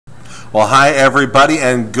Well, hi everybody,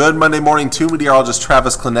 and good Monday morning to meteorologist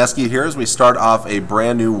Travis Klineski here as we start off a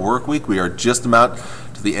brand new work week. We are just about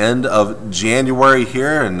to the end of January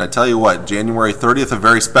here, and I tell you what, January 30th, a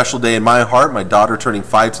very special day in my heart. My daughter turning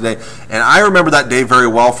 5 today, and I remember that day very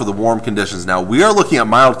well for the warm conditions. Now, we are looking at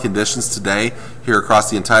mild conditions today here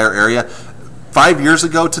across the entire area. 5 years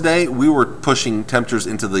ago today, we were pushing temperatures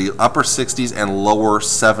into the upper 60s and lower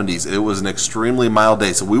 70s. It was an extremely mild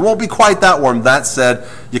day, so we won't be quite that warm. That said,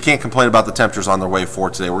 you can't complain about the temperatures on their way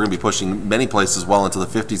forward today. We're going to be pushing many places well into the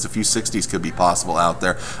 50s. A few 60s could be possible out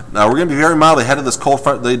there. We're going to be very mild ahead of this cold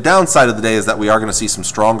front. The downside of the day is that we are going to see some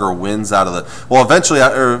stronger winds out of the, well,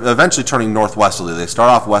 eventually turning northwesterly. They start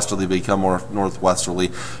off westerly, become more northwesterly.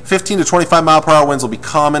 15 to 25 mile per hour winds will be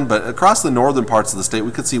common, but across the northern parts of the state,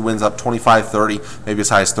 we could see winds up 25, 30, maybe as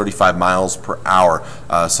high as 35 miles per hour.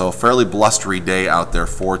 So a fairly blustery day out there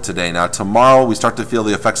for today. Now tomorrow we start to feel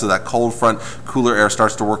the effects of that cold front. Cooler air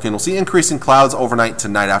starts to work in. We'll see increasing clouds overnight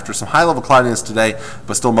tonight after some high level cloudiness today,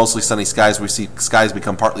 but still mostly sunny skies. We see skies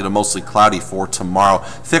become partly to mostly cloudy for tomorrow.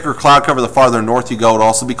 Thicker cloud cover the farther north you go. It'll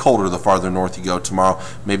also be colder the farther north you go tomorrow.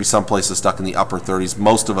 Maybe some places stuck in the upper 30s.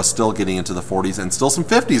 Most of us still getting into the 40s and still some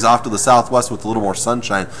 50s off to the southwest with a little more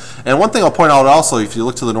sunshine. And one thing I'll point out also, if you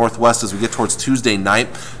look to the northwest as we get towards Tuesday night,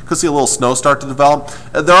 could see a little snow start to develop.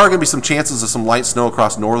 There are going to be some chances of some light snow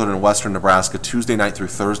across northern and western Nebraska Tuesday night through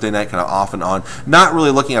Thursday night, kind of off and on. Not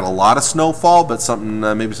really looking at a lot of snowfall, but something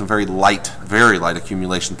maybe some very light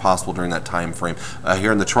accumulation possible during that time frame.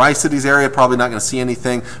 Here in the Tri-Cities area, probably not going to see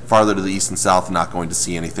anything. Farther to the east and south, not going to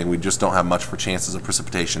see anything. We just don't have much for chances of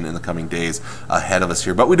precipitation in the coming days ahead of us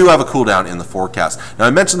here. But we do have a cool down in the forecast. Now,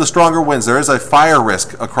 I mentioned the stronger winds. There is a fire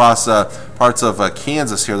risk across parts of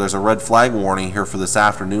Kansas here. There's a red flag warning here for this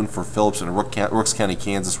afternoon for Phillips and Rooks County,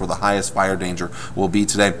 Kansas, where the highest fire danger will be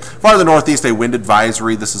today. Farther northeast, a wind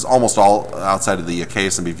advisory. This is almost all outside of the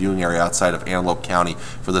KSMB viewing area outside of Antelope County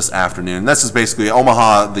for this afternoon. And this is basically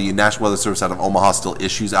Omaha. The National Weather Service out of Omaha still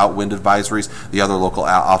issues out wind advisories. The other local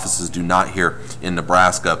offices do not here in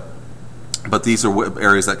Nebraska. But these are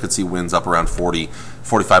areas that could see winds up around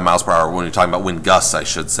 45 miles per hour when you're talking about wind gusts, I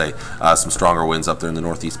should say. Some stronger winds up there in the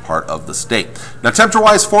northeast part of the state. Now,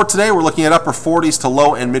 temperature-wise for today, we're looking at upper 40s to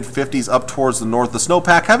low and mid-50s up towards the north. The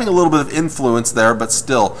snowpack having a little bit of influence there, but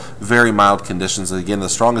still very mild conditions. Again, the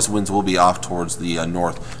strongest winds will be off towards the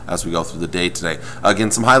north as we go through the day today. Again,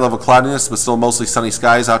 some high-level cloudiness, but still mostly sunny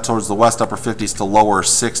skies out towards the west, upper 50s to lower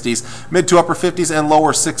 60s. Mid to upper 50s and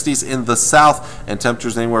lower 60s in the south, and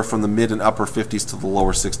temperatures anywhere from the mid and upper 50s to the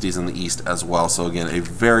lower 60s in the east as well. So again, a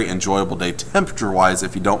very enjoyable day temperature-wise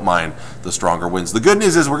if you don't mind the stronger winds. The good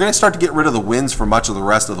news is we're going to start to get rid of the winds for much of the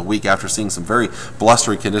rest of the week after seeing some very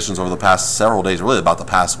blustery conditions over the past several days, really about the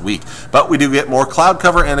past week. But we do get more cloud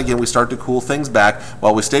cover, and again, we start to cool things back.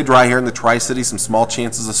 While we stay dry here in the Tri-Cities, some small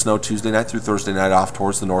chances of snow Tuesday night through Thursday night off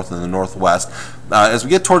towards the north and the northwest. As we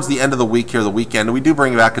get towards the end of the week here, the weekend, we do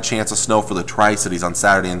bring back a chance of snow for the Tri-Cities on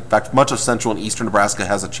Saturday. In fact, much of central and eastern Nebraska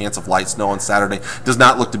has a chance of light snow on Saturday. Does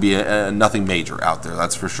not look to be nothing major out there,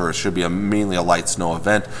 that's for sure. It should be mainly a light snow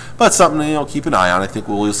event, but something to keep an eye on. I think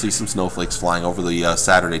we'll see some snowflakes flying over the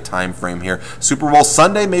Saturday time frame here. Super Bowl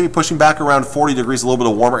Sunday, maybe pushing back around 40 degrees. A little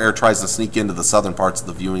bit of warmer air tries to sneak into the southern parts of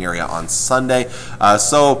the viewing area on Sunday.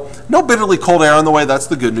 So no bitterly cold air on the way. That's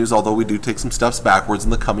the good news, although we do take some steps backwards in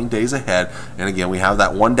the coming days ahead. And again, we have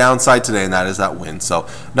that one downside today, and that is that wind. So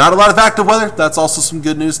not a lot of active weather. That's also some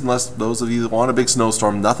good news, unless those of you that want a big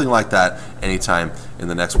snowstorm. Nothing like that anytime in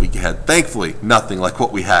the next week ahead. Thankfully, nothing like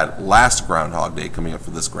what we had last Groundhog Day coming up for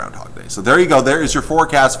this Groundhog Day. So there you go. There is your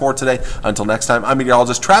forecast for today. Until next time, I'm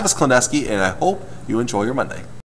meteorologist Travis Klineski, and I hope you enjoy your Monday.